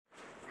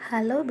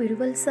Hello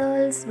beautiful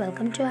souls,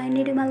 welcome to I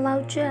Need My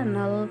Love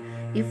channel.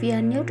 If you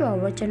are new to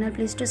our channel,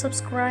 please do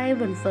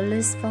subscribe and follow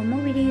us for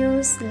more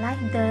videos like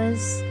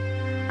this.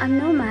 And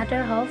no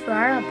matter how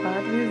far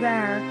apart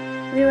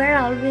we were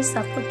always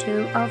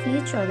supportive of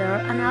each other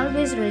and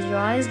always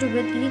rejoiced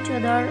with each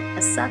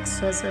other's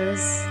successes.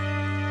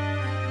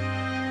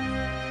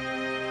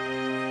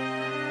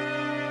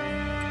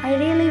 I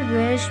really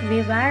wish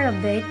we were a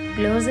bit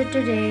closer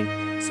today,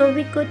 so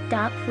we could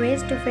talk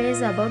face to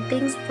face about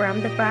things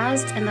from the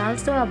past and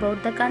also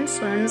about the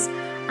concerns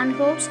and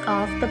hopes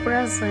of the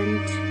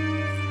present.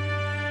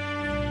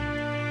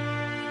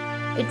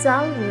 It's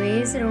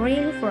always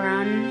real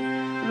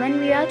fun when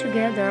we are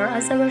together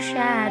as our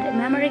shared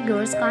memory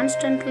goes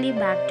constantly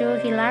back to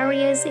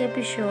hilarious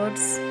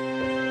episodes.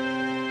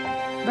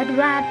 But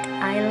what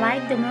I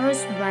like the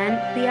most when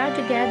we are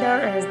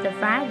together is the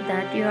fact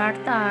that your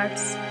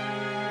thoughts,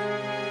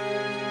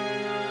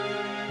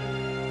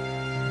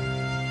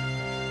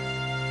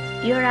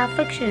 your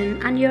affection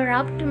and your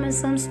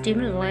optimism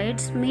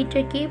stimulates me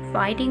to keep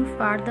fighting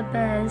for the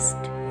best.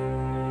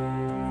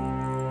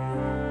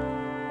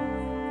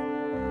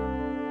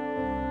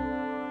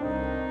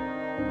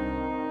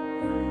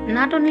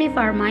 Not only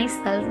for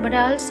myself but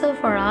also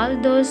for all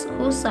those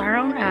who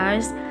surround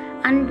us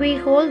and we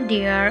hold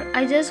dear.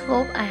 I just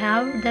hope I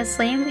have the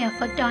same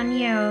effect on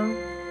you.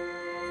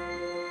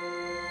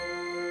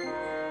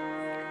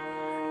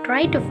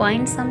 Try to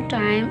find some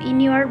time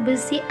in your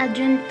busy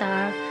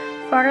agenda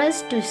for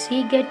us to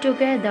get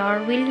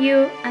together, will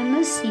you? I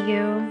miss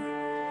you.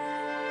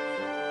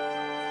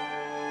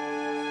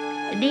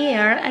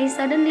 Dear, I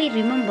suddenly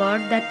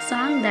remembered that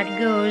song that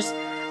goes,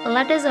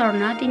 "Letters are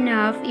not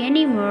enough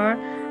anymore.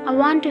 I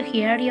want to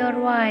hear your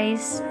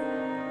voice."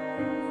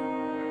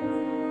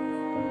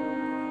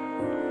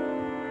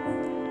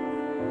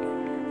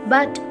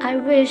 But I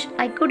wish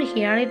I could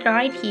hear it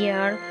right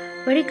here,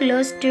 very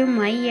close to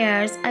my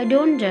ears. I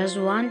don't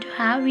just want to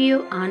have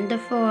you on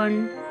the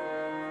phone.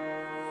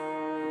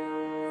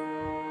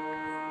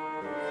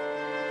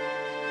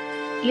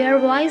 Your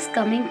voice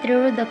coming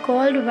through the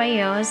cold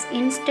wires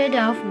instead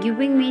of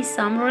giving me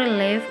some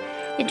relief,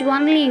 it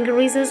only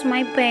increases my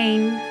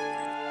pain.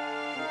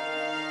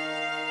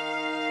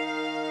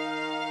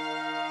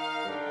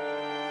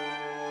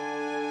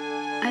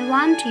 I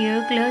want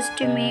you close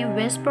to me,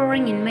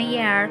 whispering in my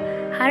ear,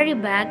 "Hurry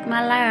back,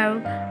 my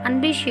love, and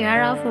be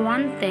sure of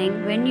one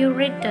thing when you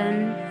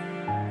return.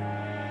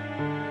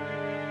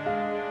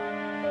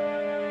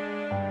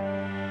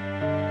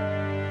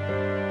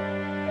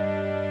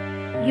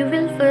 You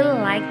will feel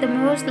like the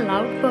most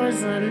loved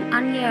person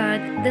on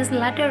earth. This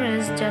letter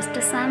is just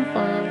a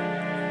sample.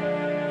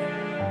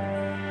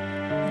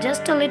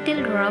 Just a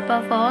little drop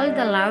of all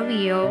the love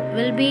you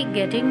will be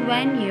getting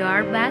when you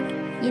are back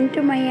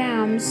into my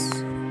arms.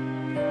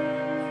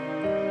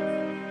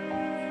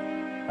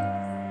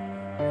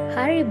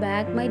 Hurry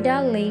back, my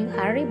darling,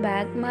 hurry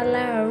back, my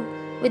love,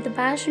 with a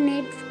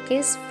passionate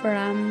kiss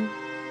from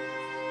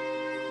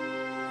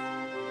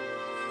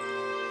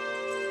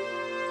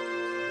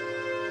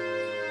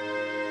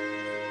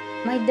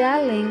my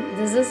darling.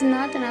 This is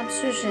not an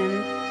obsession,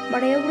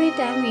 but every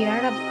time we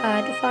are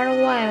apart for a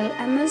while,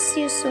 I miss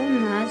you so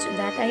much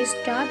that I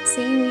start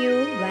seeing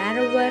you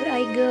wherever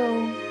I go.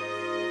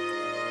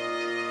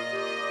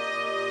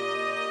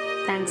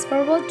 Thanks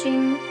for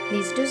watching.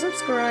 Please do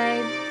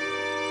subscribe.